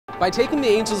By taking the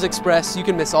Angels Express, you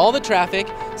can miss all the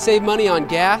traffic, save money on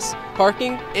gas,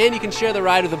 parking, and you can share the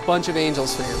ride with a bunch of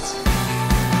Angels fans.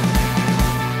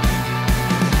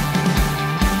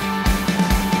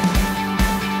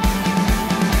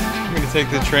 I'm going to take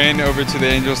the train over to the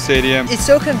Angels Stadium. It's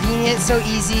so convenient, so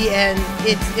easy, and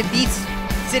it beats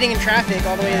sitting in traffic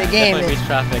all the way to the game. Definitely beats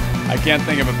traffic. I can't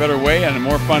think of a better way and a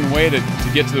more fun way to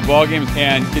get to the ball games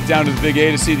and get down to the Big A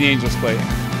to see the Angels play.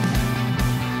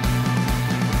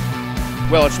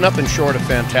 Well, it's nothing short of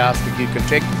fantastic. You can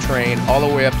take the train all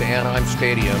the way up to Anaheim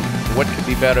Stadium. What could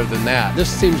be better than that? This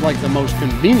seems like the most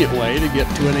convenient way to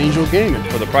get to an Angel game.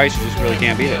 For the price, you just really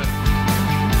can't beat it.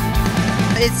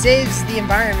 It saves the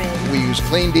environment. We use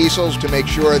clean diesels to make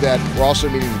sure that we're also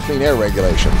meeting the clean air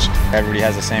regulations. Everybody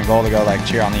has the same goal to go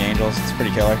cheer on the Angels. It's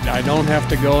pretty killer. I don't have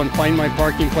to go and find my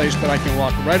parking place, but I can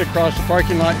walk right across the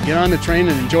parking lot, get on the train,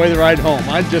 and enjoy the ride home.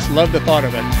 I just love the thought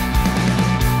of it.